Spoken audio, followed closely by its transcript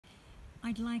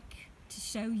I'd like to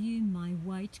show you my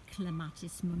white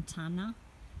CLEMATIS montana.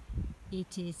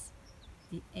 It is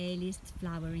the earliest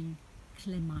flowering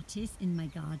clematis in my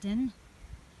garden.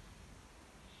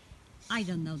 I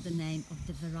don't know the name of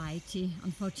the variety,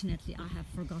 unfortunately I have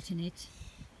forgotten it.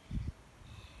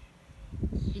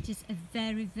 It is a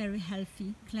very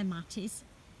healthy clematis.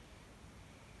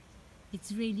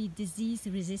 It's really disease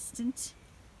resistant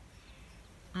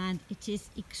and it is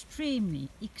extremely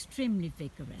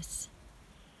vigorous.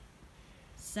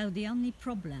 So the only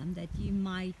problem that you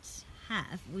might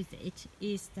have with it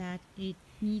is that it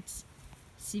needs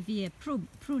severe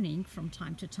pruning from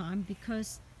time to time,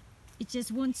 because it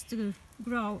just wants to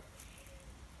grow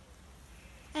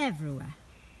everywhere.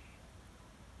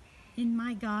 In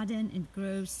my garden it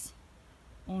grows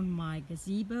on my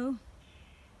gazebo.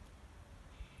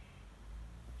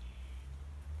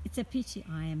 It's a pity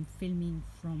I am filming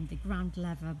from the ground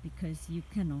level because you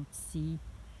cannot see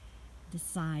the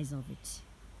size of it.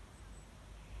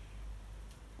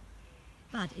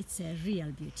 But it's a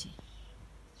real beauty.